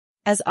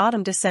As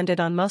autumn descended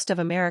on most of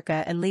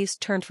America and leaves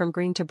turned from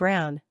green to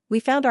brown, we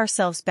found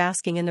ourselves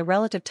basking in the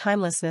relative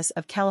timelessness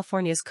of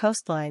California's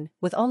coastline,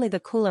 with only the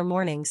cooler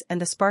mornings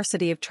and the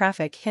sparsity of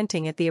traffic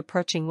hinting at the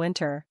approaching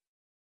winter.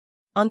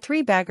 On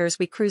three baggers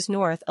we cruised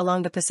north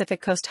along the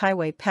Pacific Coast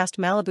Highway past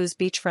Malibu's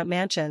beachfront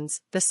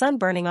mansions, the sun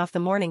burning off the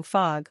morning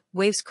fog,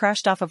 waves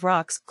crashed off of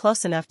rocks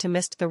close enough to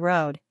mist the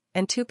road,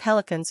 and two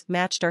pelicans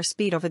matched our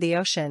speed over the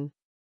ocean.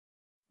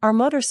 Our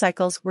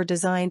motorcycles were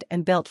designed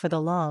and built for the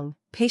long,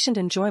 patient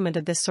enjoyment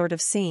of this sort of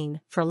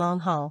scene, for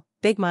long-haul,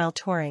 big-mile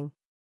touring.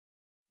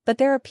 But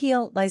their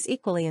appeal lies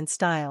equally in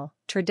style,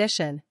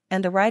 tradition,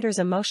 and the rider's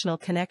emotional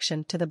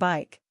connection to the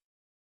bike.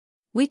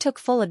 We took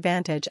full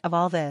advantage of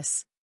all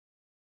this.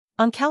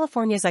 On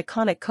California's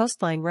iconic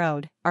coastline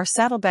road, our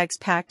saddlebags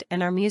packed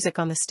and our music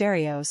on the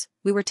stereos,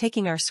 we were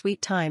taking our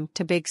sweet time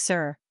to Big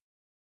Sur.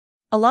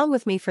 Along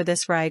with me for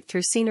this ride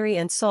through scenery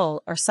and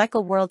soul are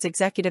Cycle World's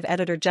executive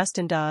editor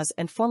Justin Dawes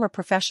and former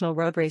professional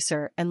road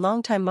racer and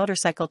longtime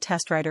motorcycle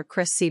test rider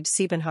Chris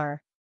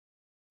Siebenhaar.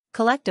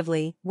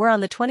 Collectively, we're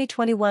on the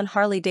 2021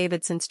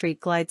 Harley-Davidson Street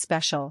Glide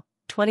Special,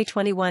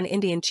 2021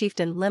 Indian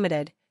Chieftain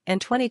Limited, and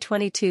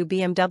 2022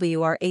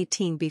 BMW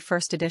R18B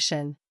First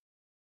Edition.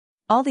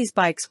 All these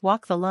bikes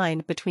walk the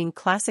line between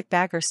classic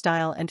bagger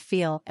style and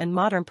feel and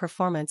modern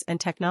performance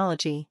and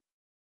technology.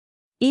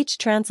 Each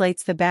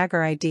translates the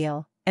bagger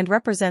ideal and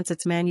represents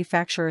its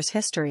manufacturer's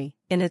history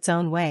in its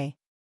own way.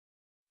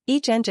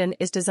 Each engine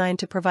is designed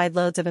to provide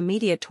loads of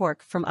immediate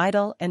torque from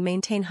idle and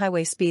maintain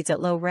highway speeds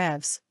at low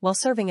revs, while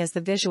serving as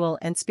the visual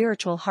and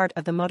spiritual heart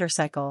of the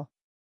motorcycle.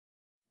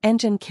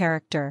 Engine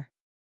character.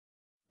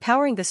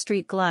 Powering the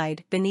Street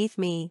Glide beneath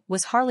me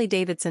was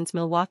Harley-Davidson's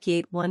Milwaukee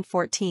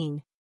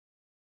 8114.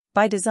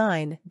 By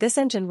design, this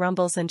engine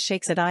rumbles and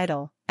shakes at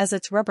idle, as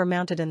it's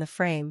rubber-mounted in the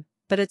frame,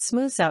 but it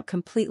smooths out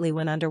completely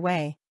when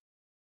underway.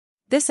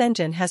 This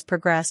engine has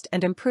progressed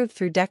and improved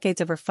through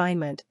decades of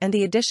refinement and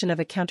the addition of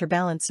a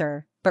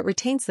counterbalancer, but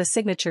retains the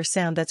signature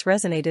sound that's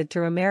resonated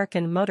through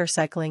American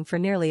motorcycling for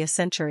nearly a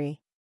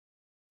century.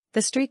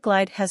 The Street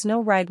Glide has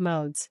no ride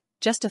modes,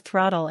 just a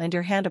throttle and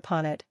your hand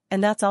upon it,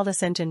 and that's all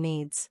this engine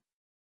needs.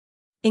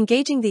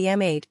 Engaging the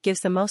M8 gives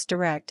the most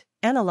direct,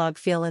 analog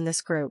feel in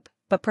this group,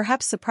 but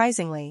perhaps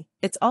surprisingly,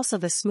 it's also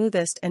the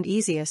smoothest and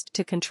easiest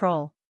to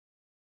control.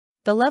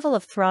 The level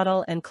of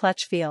throttle and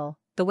clutch feel,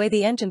 the way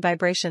the engine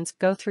vibrations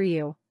go through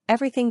you,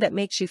 everything that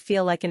makes you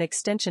feel like an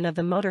extension of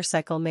the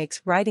motorcycle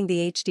makes riding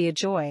the HD a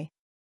joy.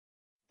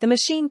 The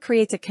machine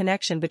creates a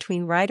connection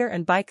between rider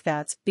and bike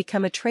that's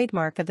become a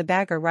trademark of the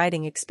bagger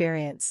riding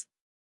experience.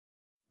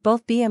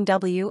 Both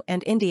BMW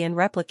and Indian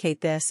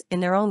replicate this in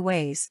their own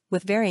ways,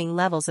 with varying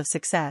levels of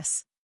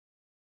success.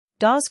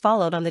 Dawes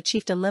followed on the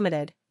Chieftain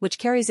Limited, which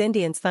carries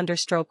Indian's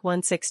Thunderstroke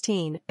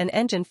 116, an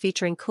engine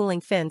featuring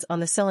cooling fins on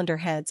the cylinder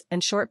heads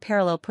and short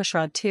parallel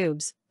pushrod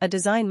tubes, a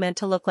design meant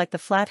to look like the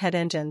flathead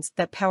engines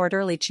that powered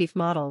early Chief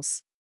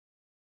models.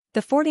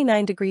 The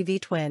 49-degree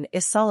V-twin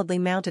is solidly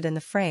mounted in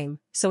the frame,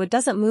 so it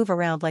doesn't move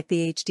around like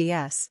the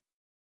HDS.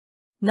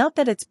 Not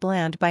that it's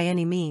bland by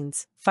any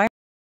means.